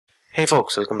Hey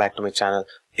folks, welcome back to my channel.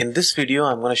 In this video,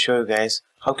 I'm going to show you guys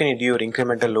how can you do your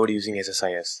incremental load using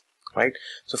SSIS, right?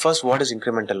 So first, what is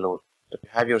incremental load? You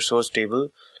have your source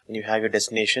table and you have your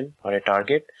destination or a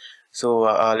target. So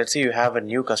let's say you have a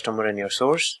new customer in your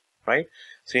source, right?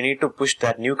 So you need to push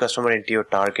that new customer into your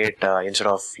target instead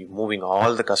of moving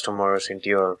all the customers into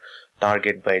your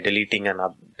target by deleting and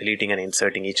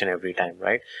inserting each and every time,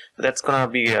 right? So that's gonna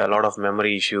be a lot of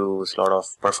memory issues, a lot of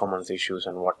performance issues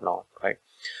and whatnot, right?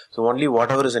 So only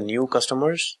whatever is a new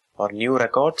customers or new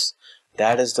records,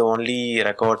 that is the only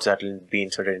records that will be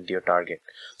inserted into your target.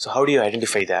 So how do you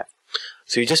identify that?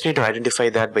 So you just need to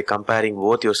identify that by comparing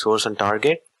both your source and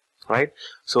target, right?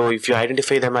 So if you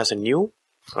identify them as a new,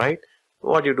 right,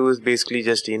 what you do is basically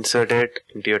just insert it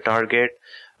into your target.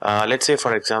 Let's say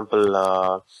for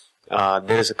example,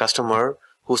 there is a customer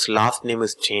whose last name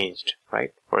is changed,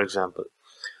 right? For example.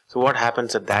 So what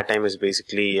happens at that time is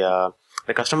basically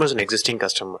the customer is an existing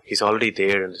customer. He's already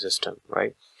there in the system,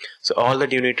 right? So all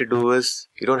that you need to do is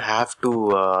you don't have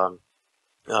to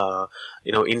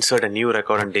insert a new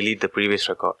record and delete the previous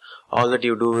record. All that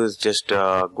you do is just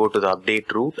go to the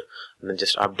update route and then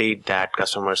just update that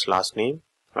customer's last name,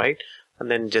 right?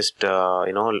 And then just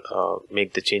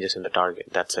make the changes in the target.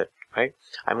 That's it, right?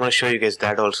 I'm going to show you guys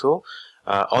that also.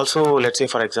 Also, let's say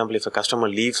for example, if a customer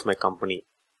leaves my company,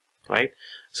 right,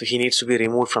 so he needs to be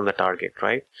removed from the target,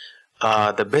 right?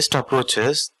 The best approach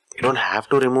is you don't have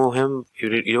to remove him.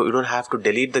 You don't have to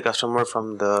delete the customer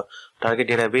from the target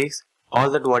database. All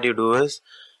that what you do is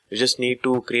you just need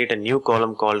to create a new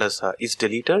column called as is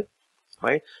deleted,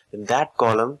 right? In that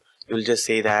column you will just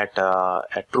say that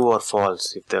true or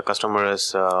false. If the customer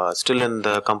is still in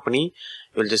the company,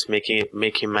 you will just make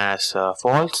him as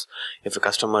false. If the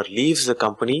customer leaves the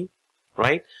company,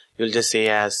 right, you'll just say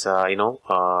as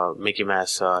make him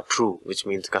as true, which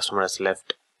means customer has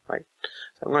left, right?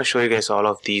 So I'm going to show you guys all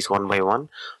of these one by one.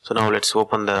 So now let's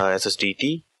open the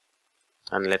SSDT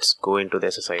and let's go into the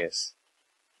SSIS.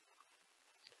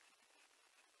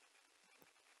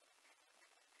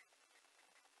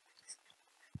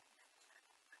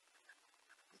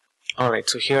 Alright,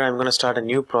 so here I'm going to start a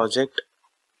new project,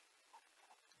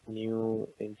 new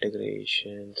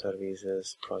integration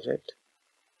services project.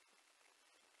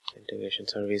 Integration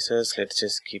services, let's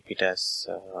just keep it as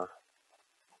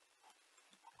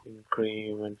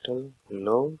incremental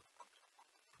load,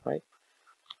 right?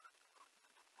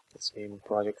 Let's name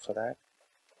project for that.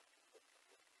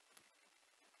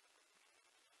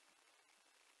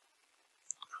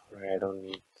 Alright, I don't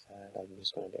need that. I'm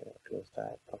just going to close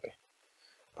that. Okay,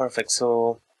 perfect.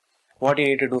 So what you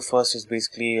need to do first is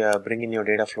basically bring in your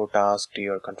data flow task to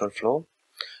your control flow.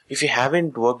 If you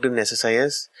haven't worked in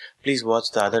SSIS, please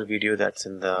watch the other video that's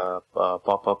in the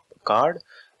pop-up card.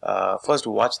 First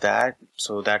watch that,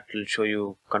 so that will show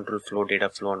you control flow, data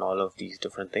flow and all of these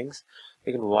different things.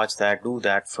 You can watch that, do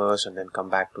that first and then come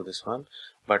back to this one.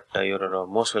 But you're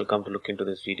most welcome to look into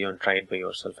this video and try it by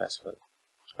yourself as well,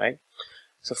 right?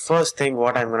 So first thing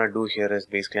what I'm going to do here is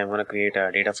basically I'm going to create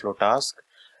a data flow task.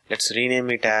 Let's rename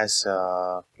it as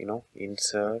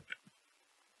insert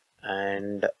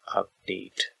and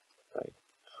update, right?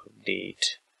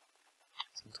 Update.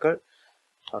 Sounds good.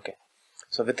 Okay,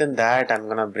 so within that I'm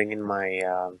gonna bring in my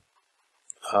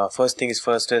first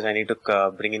is I need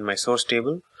to bring in my source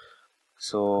table.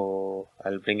 So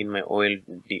I'll bring in my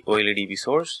OLEDB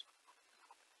source.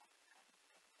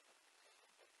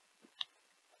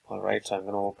 Alright, so I'm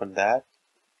gonna open that.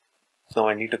 Now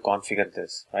I need to configure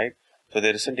this, right? So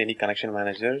there isn't any connection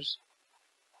managers.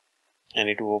 I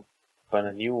need to open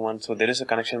a new one. So there is a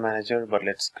connection manager, but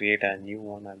let's create a new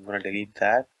one. I'm going to delete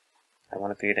that. I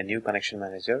want to create a new connection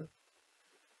manager.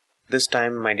 This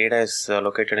time my data is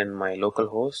located in my local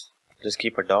host. Just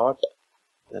keep a dot,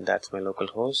 then that's my local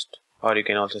host, or you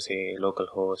can also say local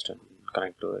host and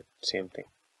connect to it, same thing,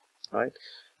 right?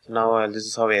 So now this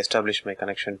is how I establish my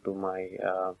connection to my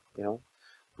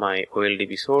my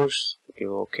OLDB source. Give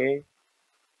OK,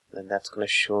 then that's going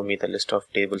to show me the list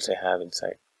of tables I have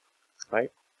inside,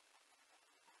 right?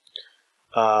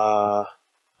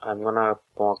 I'm gonna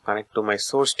connect to my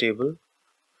source table.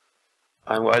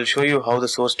 I'll show you how the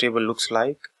source table looks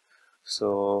like.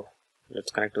 So let's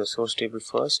connect to the source table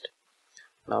first.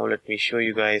 Now let me show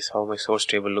you guys how my source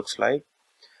table looks like.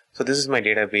 So this is my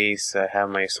database. I have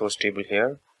my source table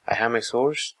here. I have my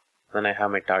source, then I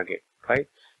have my target, right?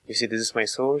 You see this is my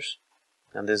source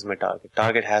and this is my target.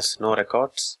 Target has no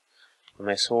records.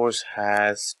 My source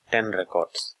has 10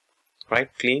 records,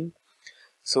 right? Clean.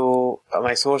 So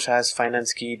my source has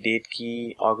finance key, date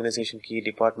key, organization key,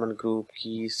 department group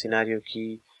key, scenario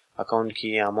key, account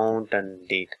key, amount and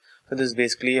date. So this is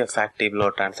basically a fact table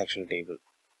or transaction table,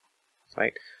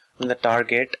 right? And the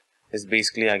target is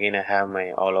basically, again, I have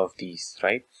my all of these,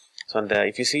 right? So on the,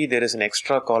 if you see, there is an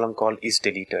extra column called is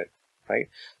deleted, right?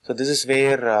 So this is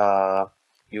where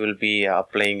you will be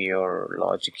applying your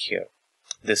logic here,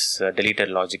 this deleted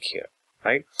logic here,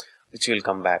 right, which will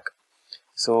come back.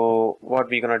 So what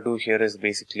we're gonna do here is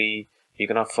basically we're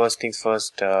gonna, first things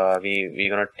first, we're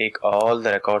gonna take all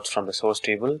the records from the source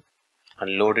table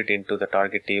and load it into the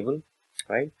target table,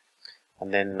 right?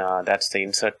 And then that's the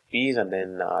insert piece, and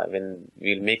then when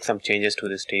we'll make some changes to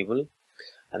this table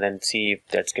and then see if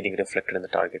that's getting reflected in the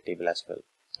target table as well,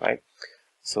 right?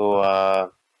 So I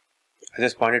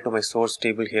just pointed to my source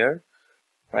table here,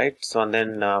 right? So and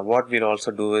then what we'll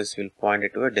also do is we'll point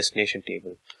it to a destination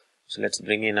table. So let's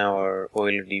bring in our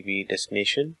OLDB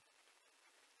destination.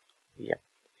 Yeah,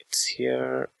 it's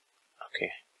here.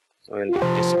 Okay, OLDB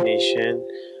destination.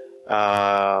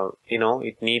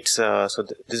 It needs so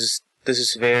this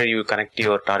is where you connect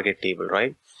your target table,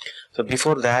 right? So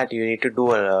before that, you need to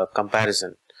do a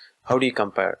comparison. How do you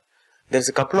compare? There's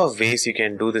a couple of ways you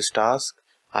can do this task.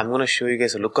 I'm going to show you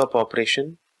guys a lookup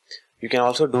operation. You can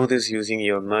also do this using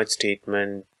your merge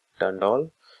statement and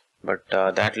all, but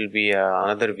that will be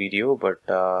another video. But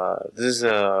this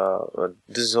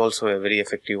is also a very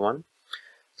effective one.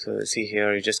 So see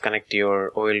here, you just connect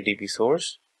your OLDB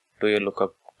source to your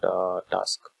lookup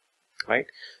task, right?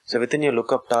 So within your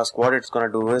lookup task, what it's going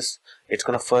to do is it's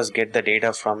going to first get the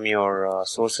data from your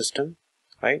source system,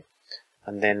 right?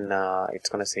 And then it's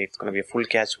going to say it's going to be a full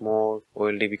cache mode,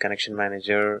 OLDB connection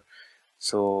manager.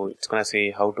 So it's going to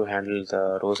say how to handle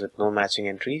the rows with no matching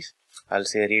entries. I'll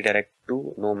say redirect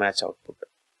to no match output.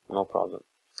 No problem.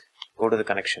 Go to the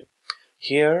connection.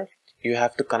 Here you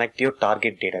have to connect your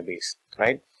target database,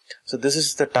 right? So this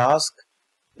is the task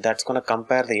that's going to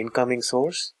compare the incoming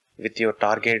source with your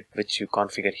target which you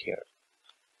configure here.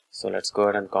 So let's go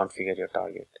ahead and configure your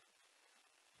target.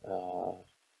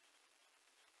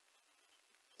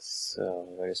 So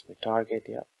where is my target?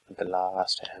 Yeah, at the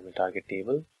last I have my target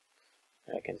table.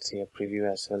 I can see a preview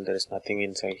as well. There is nothing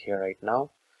inside here right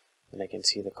now, and I can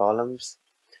see the columns.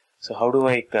 So how do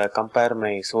I compare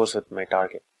my source with my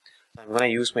target? I'm going to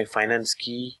use my finance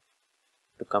key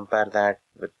to compare that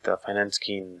with the finance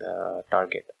key in the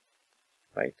target,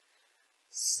 right?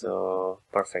 So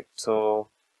perfect. So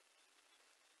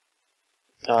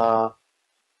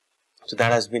so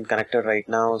that has been connected right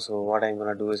now. So what I'm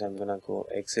going to do is I'm going to go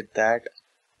exit that,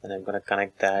 and I'm going to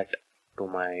connect that to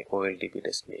my OLDB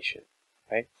destination,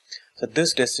 right? So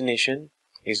this destination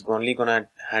is only going to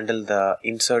handle the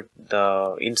insert,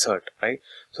 right?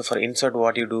 So for insert,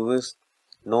 what you do is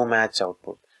no match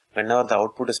output. Whenever the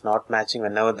output is not matching,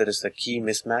 whenever there is a key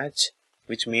mismatch,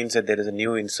 which means that there is a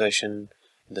new insertion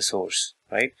in the source,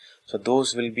 right? So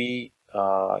those will be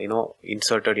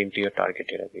inserted into your target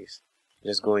database.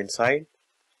 Just go inside,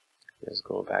 just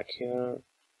go back here,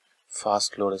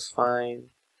 fast load is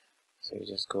fine. So you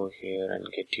just go here and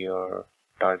get your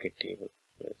target table.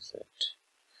 Where is it?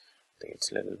 I think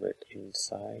it's a little bit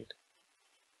inside.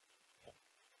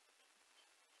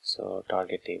 So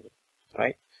target table,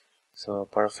 right? So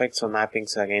perfect. So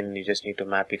mappings, again, you just need to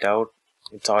map it out.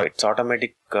 It's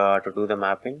automatic to do the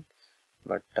mapping,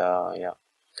 but yeah,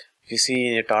 if you see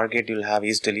in your target, you'll have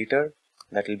is deleted.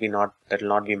 That will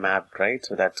not be mapped, right?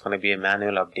 So that's going to be a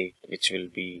manual update which will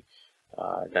be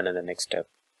done in the next step.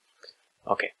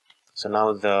 Okay, so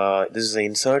now this is the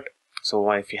insert.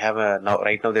 So if you have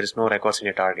right now there is no records in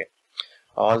your target.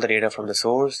 All the data from the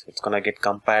source, it's going to get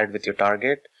compared with your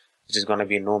target, which is going to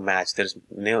be no match. There's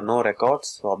no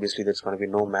records, so obviously there's going to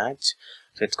be no match.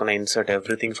 So it's going to insert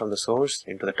everything from the source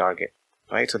into the target,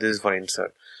 right? So this is for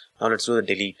insert. Now let's do the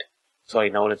delete.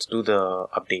 Now let's do the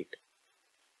update.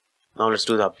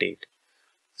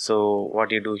 So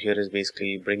what you do here is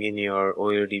basically bring in your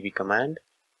OLDB command.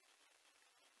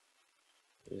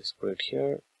 Just put it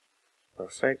here.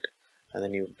 Perfect. And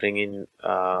then you bring in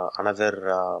another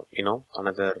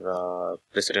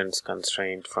precedence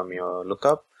constraint from your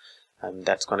lookup, and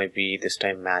that's going to be this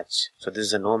time match. So this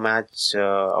is a no match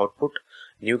output,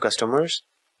 new customers,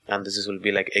 and this will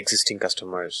be like existing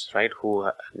customers, right? Who,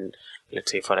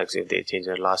 let's say for example, if they change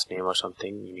their last name or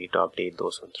something, you need to update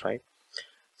those ones, right?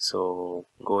 So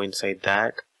go inside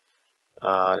that.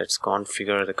 Let's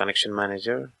configure the connection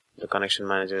manager. The connection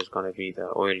manager is going to be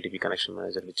the OLDB connection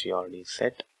manager, which we already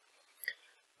set.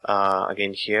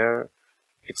 Again here,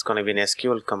 it's going to be an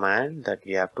SQL command that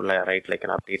we have to write like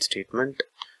an update statement.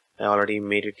 I already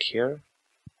made it here,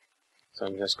 so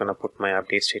I'm just going to put my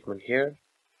update statement here.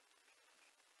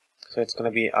 So it's going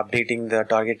to be updating the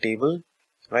target table,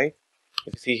 right?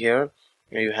 If you see here,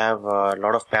 you have a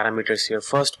lot of parameters here.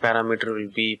 First parameter will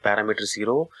be parameter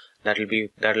 0,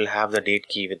 that'll have the date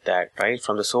key with that, right?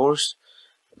 From the source,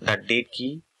 that date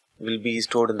key will be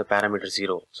stored in the parameter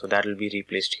 0, so that will be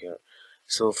replaced here.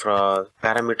 So for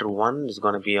parameter 1 is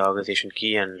going to be organization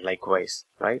key, and likewise,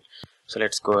 right? So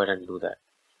let's go ahead and do that.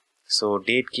 So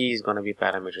date key is going to be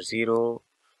parameter 0,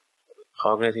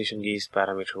 organization key is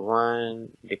parameter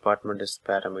 1, department is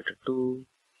parameter 2,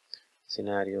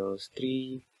 scenarios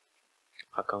 3,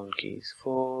 account key is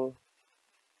 4,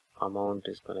 amount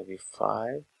is going to be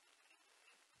 5,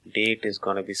 date is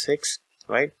going to be 6,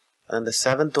 right? And the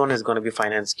 7th one is going to be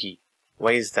finance key.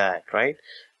 Why is that, right?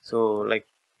 So like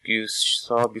you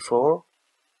saw before,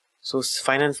 so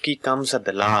finance key comes at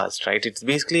the last, right? It's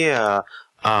basically a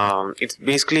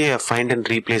find and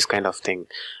replace kind of thing.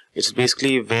 It's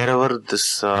basically wherever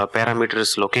this parameter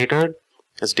is located,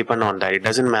 it's depend on that. It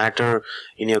doesn't matter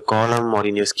in your column or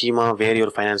in your schema where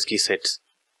your finance key sits.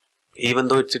 Even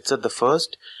though it sits at the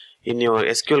first, in your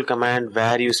SQL command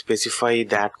where you specify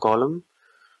that column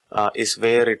is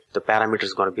where the parameter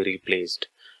is going to be replaced.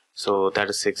 So that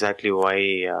is exactly why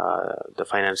the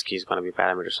finance key is going to be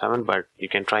parameter 7, but you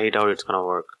can try it out, it's going to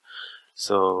work.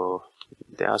 So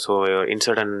yeah, so your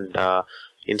insert and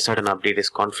update is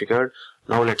configured.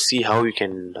 Now let's see how you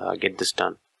can get this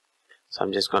done. So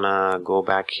I'm just gonna go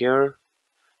back here.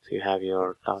 So you have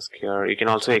your task here. You can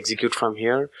also execute from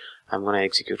here. I'm gonna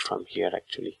execute from here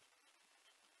actually.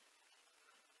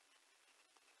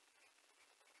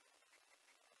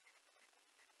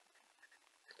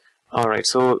 Alright,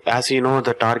 so as you know,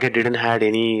 the target didn't had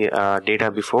any data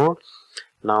before.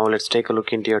 Now let's take a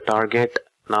look into your target.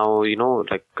 Now you know,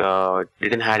 like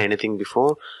didn't had anything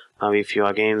before. Now if you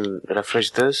again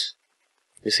refresh this,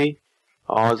 you see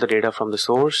all the data from the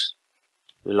source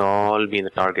will all be in the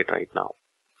target right now,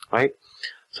 right?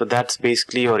 So that's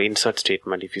basically your insert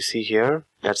statement. If you see here,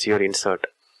 that's your insert.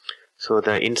 So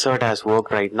the insert has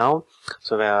worked right now.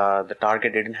 So the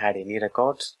target didn't had any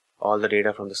records. All the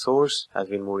data from the source has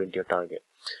been moved into your target.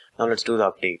 Now let's do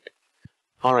the update.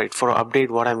 Alright, for update,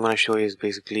 what I'm going to show is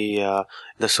basically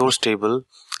the source table.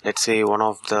 Let's say one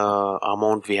of the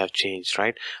amount we have changed,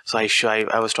 right? So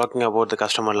I was talking about the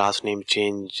customer last name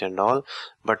change and all,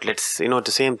 but let's, the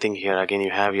same thing here. Again,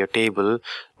 you have your table,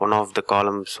 one of the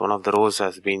columns, one of the rows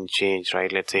has been changed,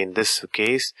 right? Let's say in this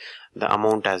case, the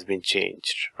amount has been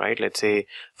changed, right? Let's say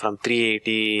from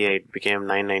 380, it became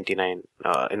 999,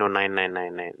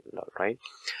 9999, right?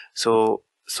 So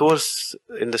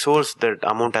in the source, the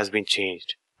amount has been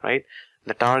changed, right?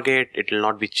 The target, it will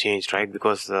not be changed, right?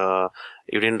 Because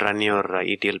you didn't run your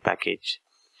ETL package.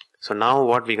 So now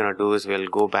what we're gonna do is we'll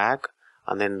go back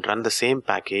and then run the same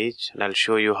package, and I'll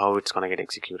show you how it's gonna get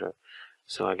executed.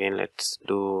 So again, let's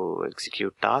do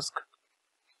execute task.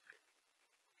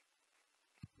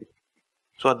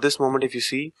 So at this moment, if you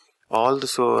see, all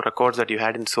the records that you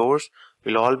had in source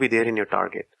will all be there in your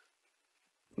target.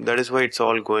 That is why it's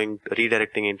all going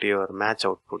redirecting into your match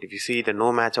output. If you see, the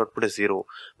no match output is 0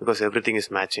 because everything is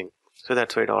matching. So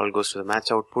that's why it all goes to the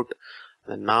match output.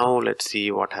 And now let's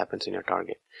see what happens in your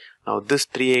target. Now this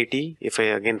 380, if I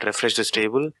again refresh this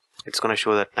table, it's going to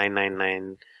show that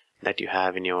 999 that you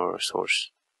have in your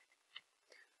source.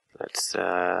 Let's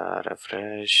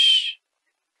refresh.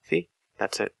 See,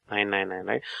 that's it, 999,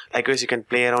 right? Likewise, you can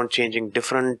play around changing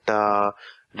different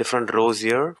rows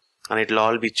here, and it'll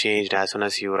all be changed as soon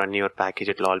as you run your package.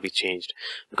 It'll all be changed,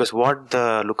 because what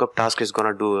the lookup task is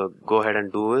going to go ahead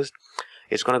and do is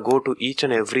it's going to go to each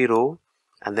and every row,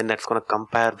 and then that's going to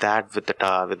compare that with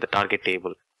the target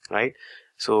table, right?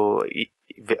 So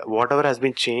whatever has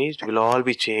been changed will all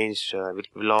be changed,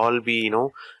 will all be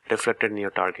reflected in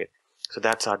your target. So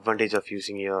that's the advantage of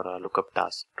using your lookup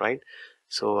task, right?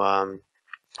 So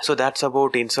that's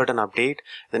about insert and update.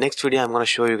 The next video I'm going to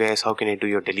show you guys how can I do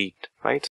your delete, right?